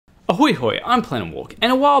Ahoy hoy, I'm Planet Walk,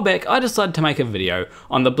 and a while back I decided to make a video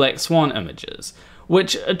on the Black Swan images,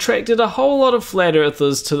 which attracted a whole lot of flat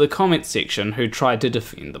earthers to the comment section who tried to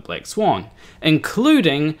defend the Black Swan,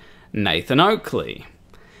 including Nathan Oakley.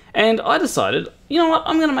 And I decided, you know what,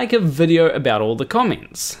 I'm going to make a video about all the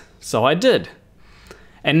comments. So I did.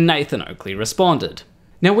 And Nathan Oakley responded.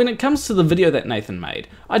 Now when it comes to the video that Nathan made,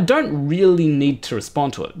 I don't really need to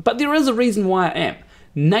respond to it, but there is a reason why I am.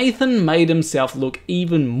 Nathan made himself look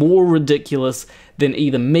even more ridiculous than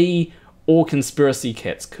either me or Conspiracy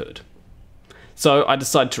Catz could. So I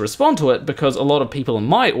decided to respond to it because a lot of people in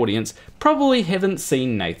my audience probably haven't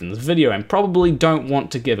seen Nathan's video and probably don't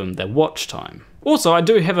want to give him their watch time. Also, I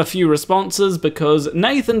do have a few responses because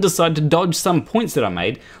Nathan decided to dodge some points that I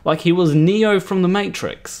made like he was Neo from the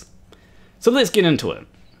Matrix. So let's get into it.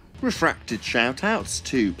 Refracted shoutouts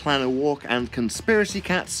to Planet Walk and Conspiracy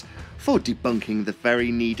Catz for debunking the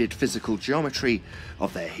very needed physical geometry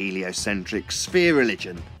of their heliocentric sphere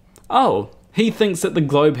religion. Oh, he thinks that the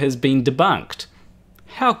globe has been debunked.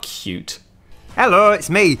 How cute. Hello, it's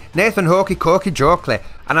me, Nathan Hokey Cokey Oakley,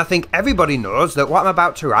 and I think everybody knows that what I'm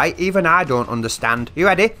about to write, even I don't understand. You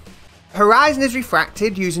ready? Horizon is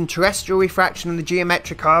refracted using terrestrial refraction and the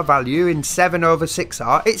geometric R value in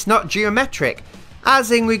 7/6R. It's not geometric, as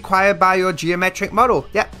in required by your geometric model.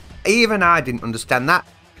 Yep, even I didn't understand that.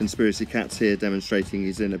 Conspiracy Catz here demonstrating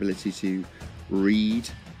his inability to read,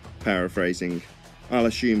 paraphrasing. I'll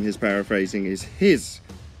assume his paraphrasing is his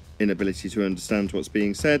inability to understand what's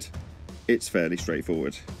being said. It's fairly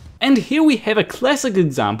straightforward. And here we have a classic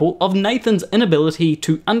example of Nathan's inability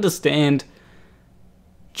to understand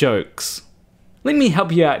jokes. Let me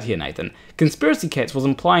help you out here, Nathan. Conspiracy Catz was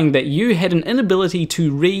implying that you had an inability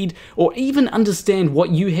to read or even understand what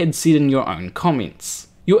you had said in your own comments.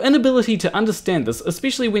 Your inability to understand this,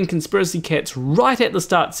 especially when Conspiracy Catz right at the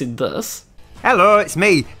start said this, Hello, it's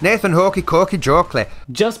me, Nathan Hokey Cokey Oakley,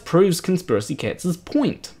 just proves Conspiracy Catz's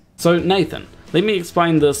point. So Nathan, let me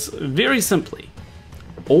explain this very simply.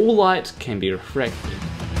 All light can be refracted.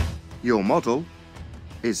 Your model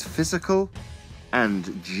is physical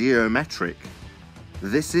and geometric.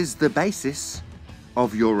 This is the basis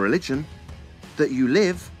of your religion, that you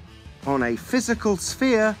live on a physical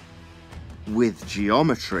sphere with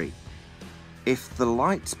geometry. If the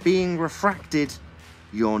light's being refracted,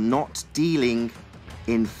 you're not dealing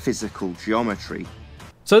in physical geometry.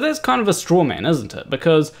 So that's kind of a straw man, isn't it?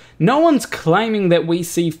 Because no one's claiming that we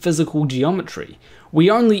see physical geometry. We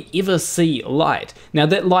only ever see light. Now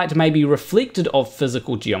that light may be reflected of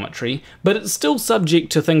physical geometry, but it's still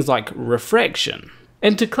subject to things like refraction.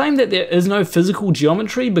 And to claim that there is no physical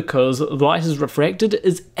geometry because light is refracted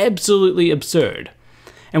is absolutely absurd.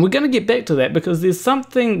 And we're going to get back to that because there's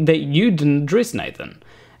something that you didn't address, Nathan,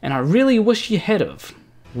 and I really wish you had of.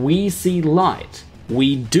 We see light.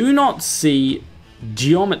 We do not see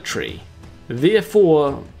geometry.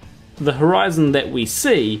 Therefore, the horizon that we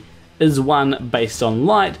see is one based on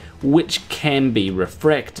light, which can be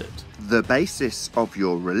refracted. The basis of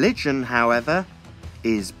your religion, however,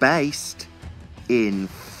 is based in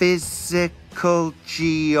physical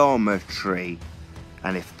geometry.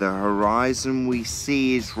 And if the horizon we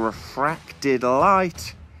see is refracted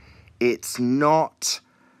light, it's not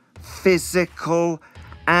physical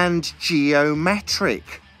and geometric.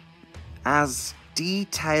 As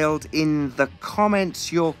detailed in the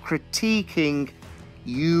comments you're critiquing,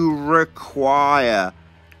 you require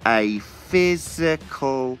a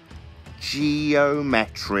physical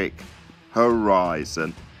geometric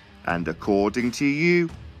horizon. And according to you,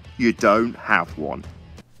 you don't have one.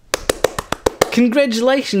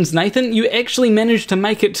 Congratulations, Nathan, you actually managed to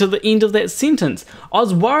make it to the end of that sentence. I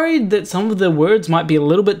was worried that some of the words might be a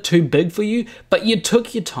little bit too big for you, but you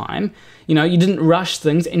took your time, you didn't rush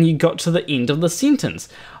things and you got to the end of the sentence.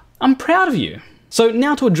 I'm proud of you. So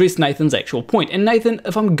now to address Nathan's actual point. And Nathan,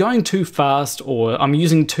 if I'm going too fast or I'm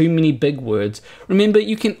using too many big words, remember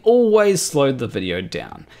you can always slow the video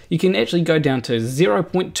down. You can actually go down to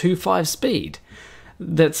 0.25 speed.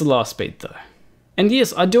 That's the last speed though. And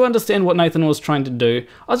yes, I do understand what Nathan was trying to do.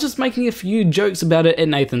 I was just making a few jokes about it at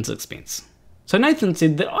Nathan's expense. So Nathan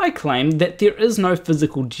said that I claimed that there is no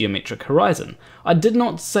physical geometric horizon. I did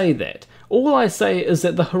not say that. All I say is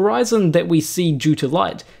that the horizon that we see due to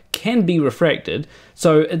light can be refracted,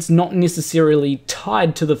 so it's not necessarily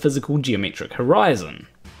tied to the physical geometric horizon.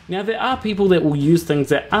 Now there are people that will use things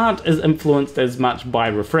that aren't as influenced as much by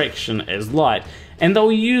refraction as light, and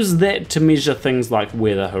they'll use that to measure things like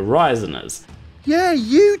where the horizon is. Yeah,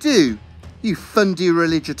 you do, you fundy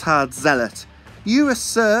religitard zealot. You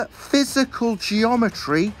assert physical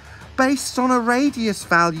geometry based on a radius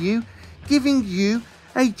value, giving you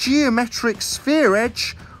a geometric sphere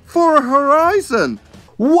edge for a horizon.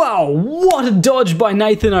 Wow, what a dodge by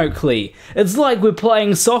Nathan Oakley. It's like we're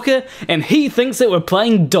playing soccer and he thinks that we're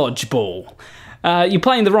playing dodgeball. You're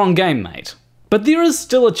playing the wrong game, mate. But there is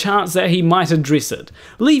still a chance that he might address it.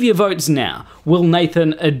 Leave your votes now. Will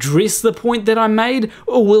Nathan address the point that I made,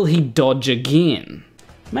 or will he dodge again?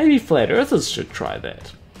 Maybe flat earthers should try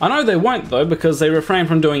that. I know they won't though, because they refrain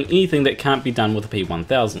from doing anything that can't be done with a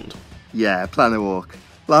P1000. Yeah, Planet Walk.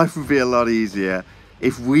 Life would be a lot easier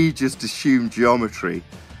if we just assumed geometry.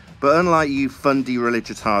 But unlike you fundy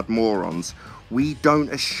religious hard morons, we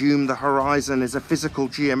don't assume the horizon is a physical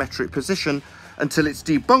geometric position until it's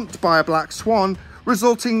debunked by a black swan,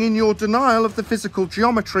 resulting in your denial of the physical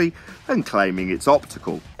geometry and claiming it's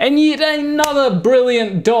optical. And yet another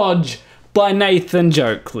brilliant dodge by Nathan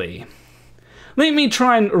Oakley. Let me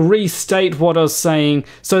try and restate what I was saying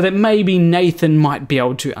so that maybe Nathan might be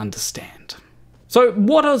able to understand. So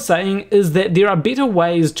what I was saying is that there are better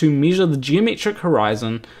ways to measure the geometric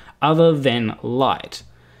horizon other than light,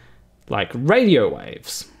 like radio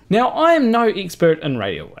waves. Now, I am no expert in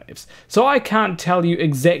radio waves, so I can't tell you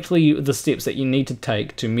exactly the steps that you need to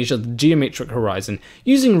take to measure the geometric horizon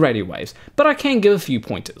using radio waves, but I can give a few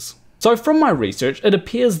pointers. So from my research, it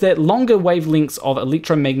appears that longer wavelengths of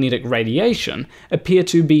electromagnetic radiation appear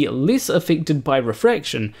to be less affected by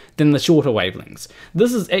refraction than the shorter wavelengths.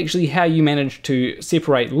 This is actually how you manage to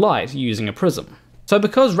separate light using a prism. So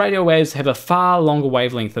because radio waves have a far longer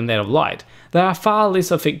wavelength than that of light, they are far less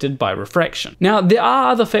affected by refraction. Now, there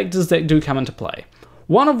are other factors that do come into play,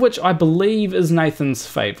 one of which I believe is Nathan's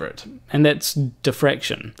favourite, and that's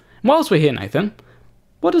diffraction. Whilst we're here, Nathan,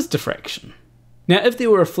 what is diffraction? Now, if there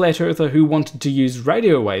were a flat earther who wanted to use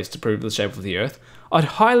radio waves to prove the shape of the Earth, I'd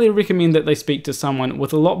highly recommend that they speak to someone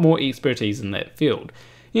with a lot more expertise in that field.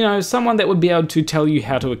 You know, someone that would be able to tell you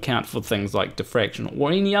how to account for things like diffraction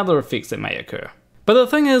or any other effects that may occur. But the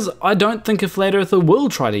thing is, I don't think a flat earther will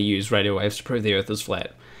try to use radio waves to prove the Earth is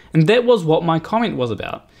flat. And that was what my comment was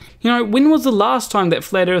about. You know, when was the last time that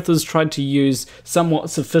flat earthers tried to use somewhat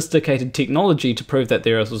sophisticated technology to prove that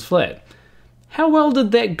the Earth was flat? How well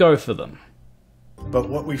did that go for them? But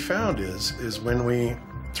what we found is when we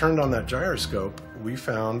turned on that gyroscope, we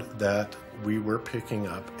found that we were picking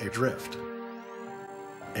up a drift.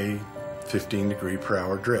 A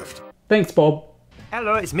 15-degree-per-hour drift. Thanks, Bob.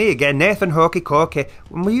 Hello, it's me again, Nathan Hokey Cokey.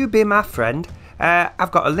 Will you be my friend?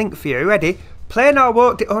 I've got a link for you, ready? Plain or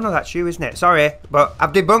walked it. Oh no, that's you, isn't it? Sorry, but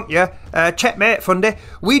I've debunked you. Checkmate, Fundy.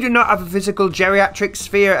 We do not have a physical geriatric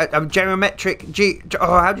sphere, a geometric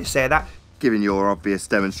how do you say that? Given your obvious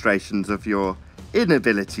demonstrations of your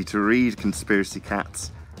inability to read conspiracy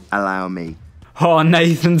cats, allow me. Oh,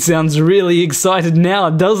 Nathan sounds really excited now,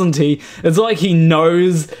 doesn't he? It's like he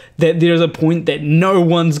knows that there's a point that no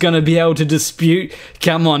one's going to be able to dispute.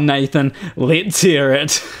 Come on, Nathan, let's hear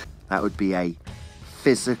it. That would be a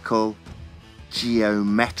physical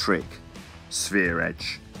geometric sphere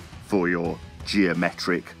edge for your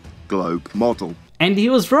geometric globe model. And he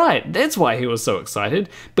was right. That's why he was so excited,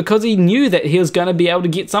 because he knew that he was going to be able to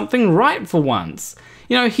get something right for once.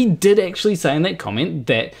 You know, he did actually say in that comment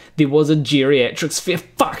that there was a geriatric sphere.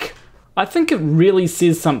 Fuck! I think it really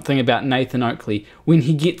says something about Nathan Oakley when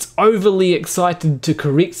he gets overly excited to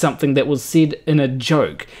correct something that was said in a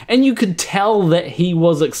joke. And you could tell that he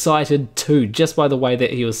was excited too, just by the way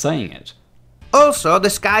that he was saying it. Also, the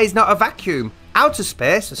sky is not a vacuum. Outer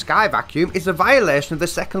space, the sky vacuum, is a violation of the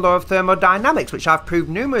second law of thermodynamics, which I've proved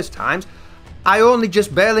numerous times. I only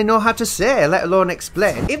just barely know how to say, let alone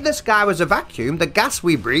explain. If the sky was a vacuum, the gas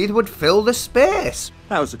we breathe would fill the space.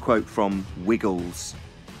 That was a quote from Wiggles,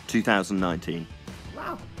 2019.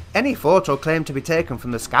 Wow. Any photo claimed to be taken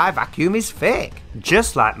from the sky vacuum is fake.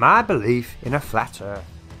 Just like my belief in a flat earth.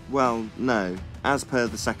 Well, no. As per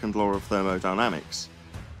the second law of thermodynamics,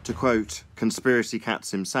 to quote Conspiracy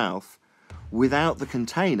Cats himself, without the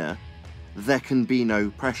container, there can be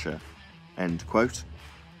no pressure. End quote.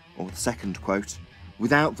 Or the second quote,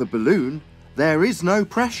 without the balloon, there is no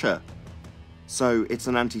pressure. So it's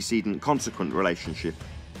an antecedent consequent relationship.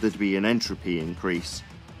 There'd be an entropy increase.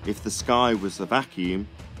 If the sky was a vacuum,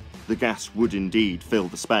 the gas would indeed fill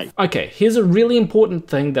the space. Okay, here's a really important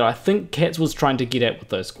thing that I think Catz was trying to get at with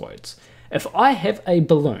those quotes. If I have a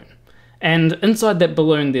balloon, and inside that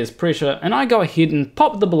balloon there's pressure, and I go ahead and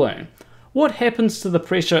pop the balloon, what happens to the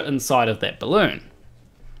pressure inside of that balloon?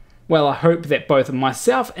 Well, I hope that both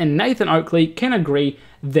myself and Nathan Oakley can agree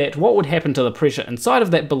that what would happen to the pressure inside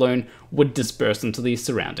of that balloon would disperse into the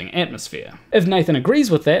surrounding atmosphere. If Nathan agrees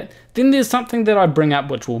with that, then there's something that I bring up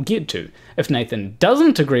which we'll get to. If Nathan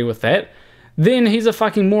doesn't agree with that, then he's a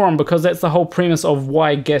fucking moron, because that's the whole premise of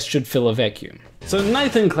why gas should fill a vacuum. So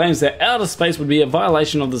Nathan claims that outer space would be a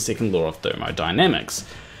violation of the second law of thermodynamics.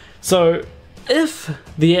 So if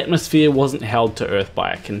the atmosphere wasn't held to Earth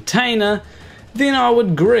by a container, then I would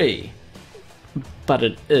agree. But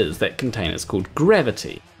it is. That container is called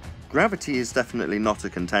gravity. Gravity is definitely not a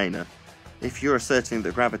container. If you're asserting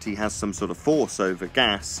that gravity has some sort of force over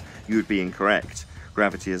gas, you would be incorrect.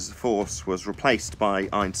 Gravity as a force was replaced by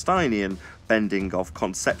Einsteinian bending of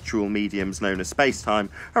conceptual mediums known as space-time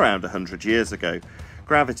around 100 years ago.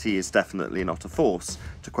 Gravity is definitely not a force.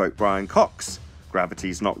 To quote Brian Cox, gravity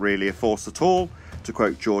is not really a force at all. To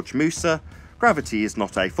quote George Musa, gravity is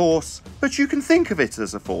not a force, but you can think of it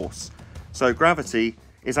as a force. So gravity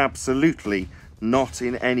is absolutely not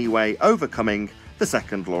in any way overcoming the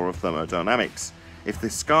second law of thermodynamics. If the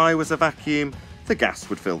sky was a vacuum, the gas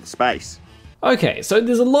would fill the space. Okay, so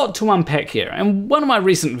there's a lot to unpack here, and one of my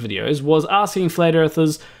recent videos was asking flat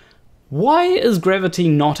earthers, why is gravity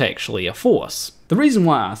not actually a force? The reason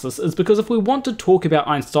why I ask this is because if we want to talk about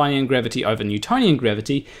Einsteinian gravity over Newtonian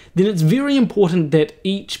gravity, then it's very important that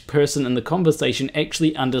each person in the conversation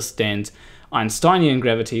actually understands Einsteinian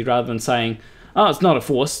gravity rather than saying, oh, it's not a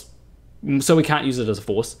force, so we can't use it as a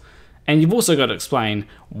force. And you've also got to explain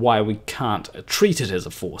why we can't treat it as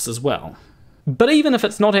a force as well. But even if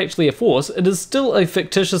it's not actually a force, it is still a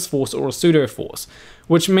fictitious force or a pseudo-force,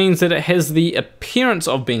 which means that it has the appearance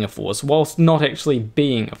of being a force whilst not actually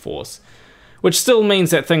being a force, which still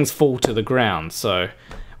means that things fall to the ground, so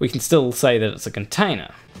we can still say that it's a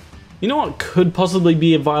container. You know what could possibly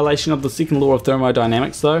be a violation of the second law of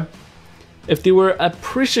thermodynamics though? If there were a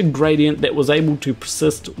pressure gradient that was able to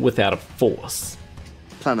persist without a force.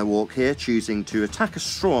 Planner Walk here, choosing to attack a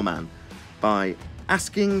straw man by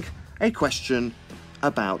asking a question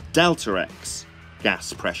about delta X,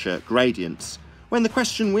 gas pressure gradients, when the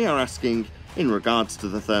question we are asking in regards to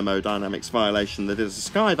the thermodynamics violation that is a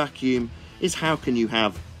sky vacuum is how can you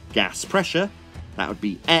have gas pressure, that would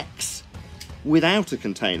be X, without a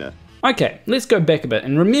container. Okay, let's go back a bit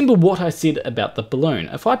and remember what I said about the balloon.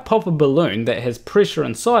 If I pop a balloon that has pressure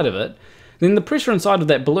inside of it, then the pressure inside of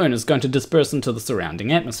that balloon is going to disperse into the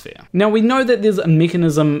surrounding atmosphere. Now we know that there's a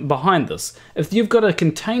mechanism behind this. If you've got a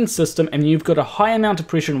contained system and you've got a high amount of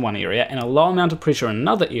pressure in one area and a low amount of pressure in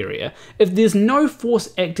another area, if there's no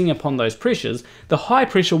force acting upon those pressures, the high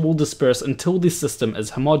pressure will disperse until the system is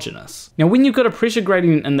homogeneous. Now when you've got a pressure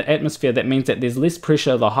gradient in the atmosphere, that means that there's less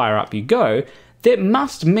pressure the higher up you go. That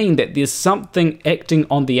must mean that there's something acting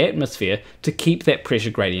on the atmosphere to keep that pressure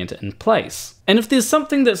gradient in place. And if there's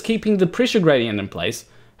something that's keeping the pressure gradient in place,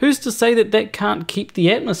 who's to say that that can't keep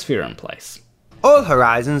the atmosphere in place? All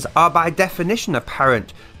horizons are by definition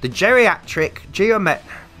apparent. The geriatric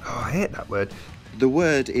I hate that word. The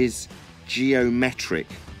word is geometric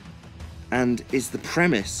and is the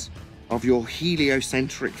premise of your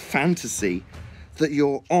heliocentric fantasy that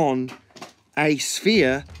you're on a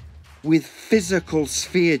sphere with physical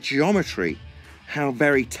sphere geometry. How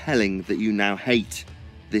very telling that you now hate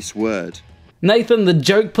this word. Nathan, the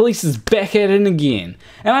joke police, is back at it again,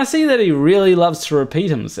 and I see that he really loves to repeat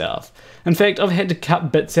himself. In fact, I've had to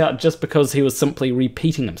cut bits out just because he was simply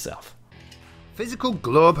repeating himself. Physical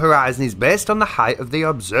globe horizon is based on the height of the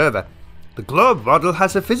observer. The globe model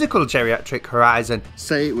has a physical geriatric horizon.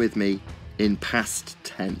 Say it with me in past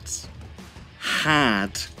tense.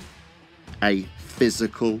 Had a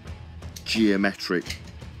physical geometric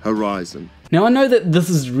horizon. Now I know that this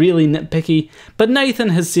is really nitpicky, but Nathan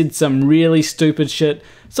has said some really stupid shit,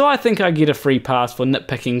 so I think I get a free pass for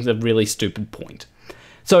nitpicking the really stupid point.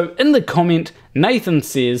 So in the comment, Nathan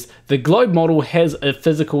says the globe model has a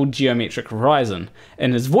physical geometric horizon.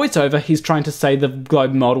 In his voiceover, he's trying to say the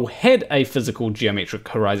globe model had a physical geometric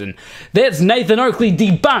horizon. That's Nathan Oakley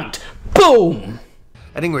debunked! Boom!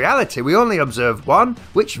 And in reality, we only observe one,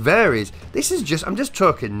 which varies. I'm just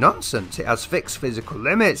talking nonsense. It has fixed physical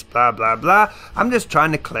limits, blah blah blah. I'm just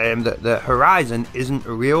trying to claim that the horizon isn't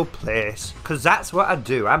a real place. Because that's what I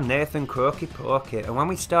do. I'm Nathan Croaky Porky. And when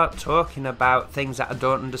we start talking about things that I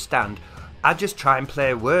don't understand, I just try and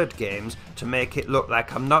play word games to make it look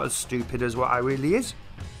like I'm not as stupid as what I really is.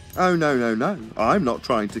 Oh no. I'm not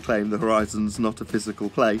trying to claim the horizon's not a physical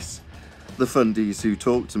place. The fundies who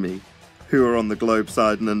talk to me, who are on the globe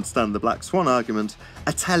side and understand the Black Swan argument,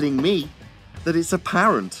 are telling me that it's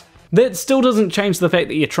apparent. That still doesn't change the fact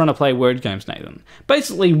that you're trying to play word games, Nathan.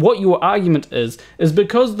 Basically, what your argument is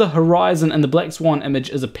because the horizon in the Black Swan image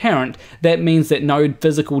is apparent, that means that no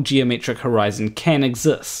physical geometric horizon can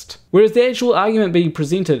exist. Whereas the actual argument being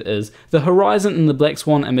presented is, the horizon in the Black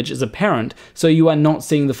Swan image is apparent, so you are not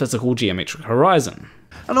seeing the physical geometric horizon.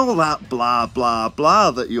 And all that blah blah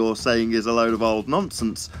blah that you're saying is a load of old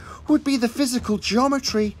nonsense would be the physical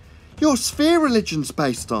geometry your sphere religion's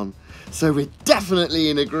based on. So we're definitely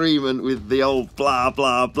in agreement with the old blah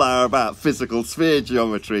blah blah about physical sphere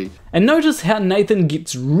geometry. And notice how Nathan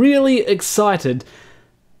gets really excited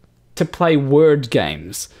to play word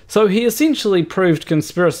games. So he essentially proved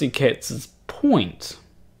Conspiracy Catz's point.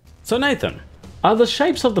 So Nathan, are the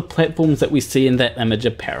shapes of the platforms that we see in that image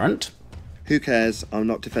apparent? Who cares? I'm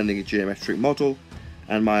not defending a geometric model,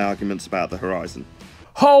 and my argument's about the horizon.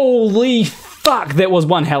 Holy fuck, that was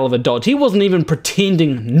one hell of a dodge. He wasn't even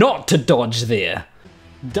pretending not to dodge there.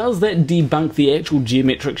 Does that debunk the actual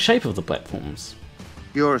geometric shape of the platforms?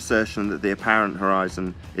 Your assertion that the apparent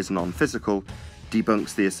horizon is non-physical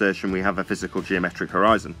debunks the assertion we have a physical geometric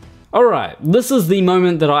horizon. Alright, this is the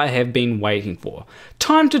moment that I have been waiting for.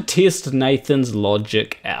 Time to test Nathan's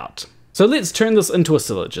logic out. So let's turn this into a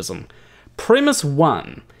syllogism. Premise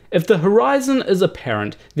 1. If the horizon is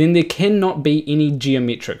apparent, then there cannot be any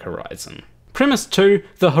geometric horizon. Premise 2.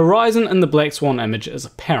 The horizon in the Black Swan image is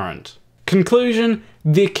apparent. Conclusion.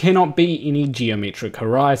 There cannot be any geometric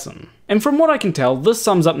horizon. And from what I can tell, this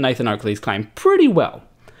sums up Nathan Oakley's claim pretty well.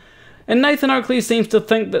 And Nathan Oakley seems to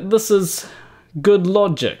think that this is good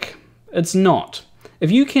logic. It's not.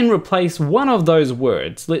 If you can replace one of those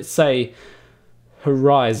words, let's say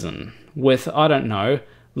horizon, with, I don't know,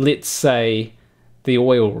 let's say the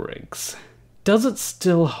oil rigs, does it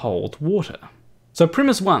still hold water? So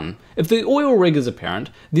premise 1, if the oil rig is apparent,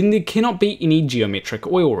 then there cannot be any geometric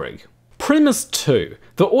oil rig. Premise 2,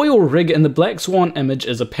 the oil rig in the Black Swan image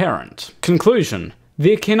is apparent. Conclusion,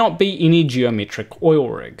 there cannot be any geometric oil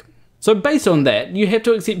rig. So based on that, you have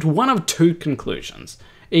to accept one of two conclusions.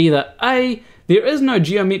 Either A, there is no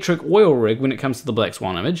geometric oil rig when it comes to the Black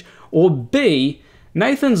Swan image, or B,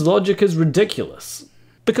 Nathan's logic is ridiculous.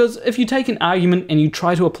 Because if you take an argument and you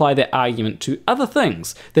try to apply that argument to other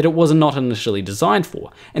things that it was not initially designed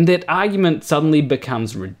for, and that argument suddenly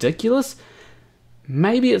becomes ridiculous,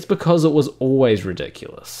 maybe it's because it was always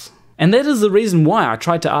ridiculous. And that is the reason why I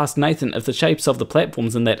tried to ask Nathan if the shapes of the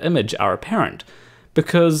platforms in that image are apparent.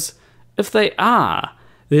 Because if they are,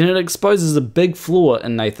 then it exposes a big flaw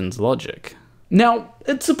in Nathan's logic. Now,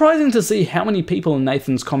 it's surprising to see how many people in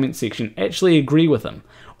Nathan's comment section actually agree with him,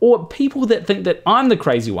 or people that think that I'm the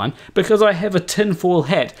crazy one because I have a tinfoil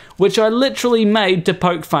hat which I literally made to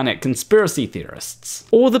poke fun at conspiracy theorists.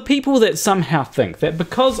 Or the people that somehow think that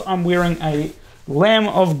because I'm wearing a Lamb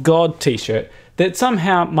of God t-shirt that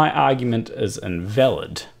somehow my argument is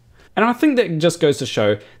invalid. And I think that just goes to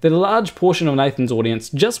show that a large portion of Nathan's audience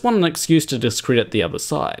just want an excuse to discredit the other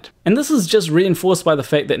side. And this is just reinforced by the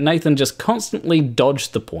fact that Nathan just constantly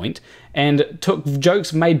dodged the point and took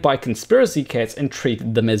jokes made by conspiracy cats and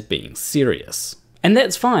treated them as being serious. And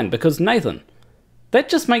that's fine, because Nathan, that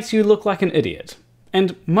just makes you look like an idiot.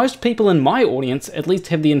 And most people in my audience at least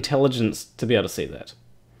have the intelligence to be able to see that.